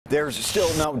There's still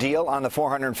no deal on the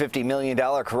 $450 million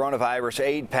coronavirus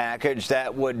aid package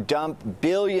that would dump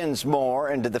billions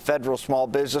more into the federal small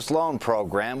business loan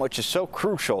program, which is so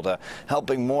crucial to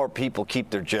helping more people keep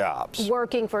their jobs.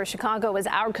 Working for Chicago is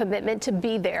our commitment to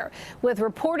be there, with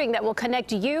reporting that will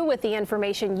connect you with the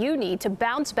information you need to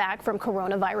bounce back from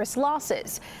coronavirus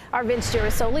losses. Our Vince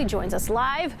Gerasole joins us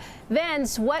live.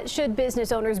 Vince, what should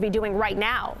business owners be doing right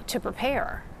now to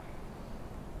prepare?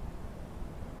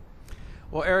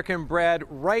 Well, Eric and Brad,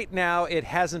 right now it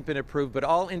hasn't been approved, but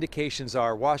all indications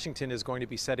are Washington is going to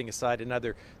be setting aside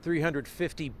another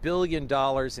 $350 billion in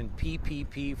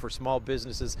PPP for small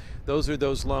businesses. Those are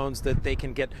those loans that they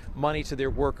can get money to their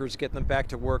workers, get them back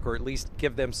to work, or at least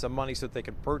give them some money so that they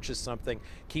can purchase something,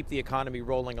 keep the economy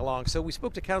rolling along. So we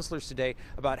spoke to counselors today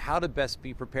about how to best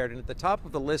be prepared. And at the top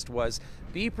of the list was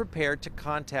be prepared to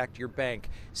contact your bank.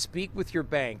 Speak with your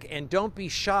bank, and don't be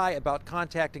shy about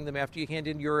contacting them after you hand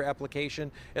in your application.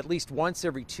 At least once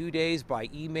every 2 days by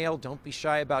email. Don't be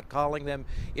shy about calling them.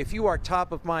 If you are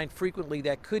top of mind frequently,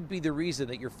 that could be the reason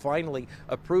that you're finally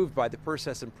approved by the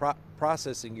person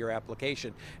processing your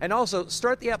application. And also,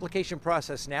 start the application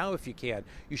process now if you can.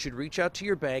 You should reach out to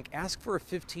your bank, ask for a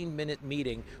 15-minute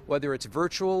meeting, whether it's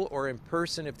virtual or in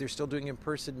person if they're still doing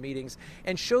in-person meetings,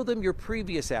 and show them your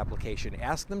previous application.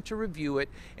 Ask them to review it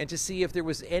and to see if there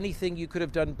was anything you could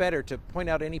have done better, to point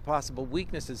out any possible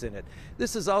weaknesses in it.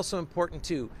 This is also important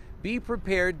too. Be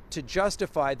prepared to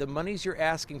justify the monies you're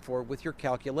asking for with your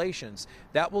calculations.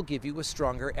 That will give you a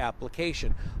stronger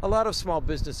application. A lot of small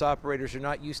business operators are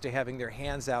not used to having their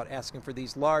hands out asking for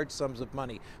these large sums of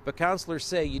money, but counselors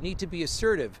say you need to be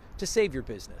assertive to save your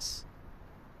business.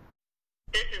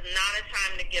 This is not a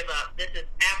time to give up. This is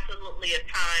absolutely a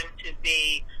time to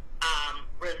be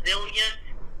resilient,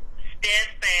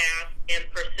 steadfast, and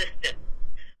persistent.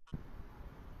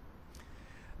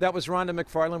 That was Rhonda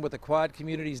McFarland with the Quad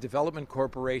Communities Development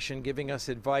Corporation giving us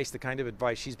advice, the kind of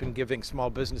advice she's been giving small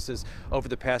businesses over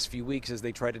the past few weeks as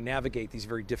they try to navigate these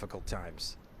very difficult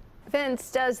times.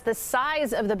 Vince, does the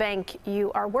size of the bank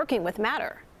you are working with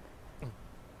matter?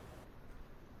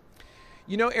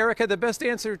 You know, Erica, the best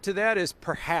answer to that is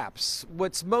perhaps.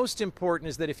 What's most important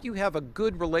is that if you have a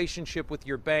good relationship with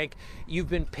your bank, you've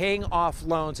been paying off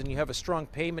loans and you have a strong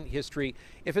payment history.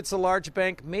 If it's a large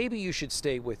bank, maybe you should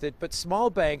stay with it. But small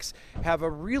banks have a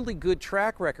really good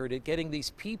track record at getting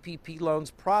these PPP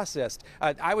loans processed.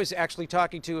 I was actually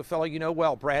talking to a fellow you know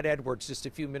well, Brad Edwards, just a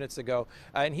few minutes ago,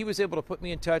 and he was able to put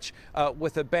me in touch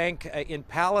with a bank in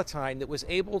Palatine that was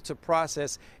able to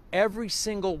process every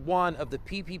single one of the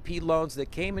PPP loans that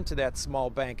came into that small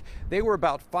bank. They were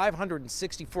about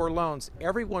 564 loans.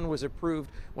 Everyone was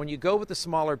approved. When you go with a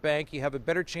smaller bank, you have a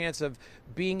better chance of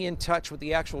being in touch with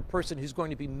the actual person who's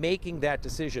going to be making that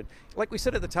decision. Like we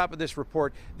said at the top of this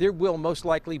report, there will most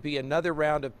likely be another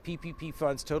round of PPP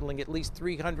funds totaling at least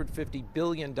 $350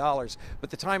 billion. But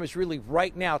the time is really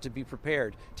right now to be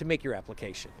prepared to make your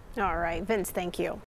application. All right, Vince, thank you.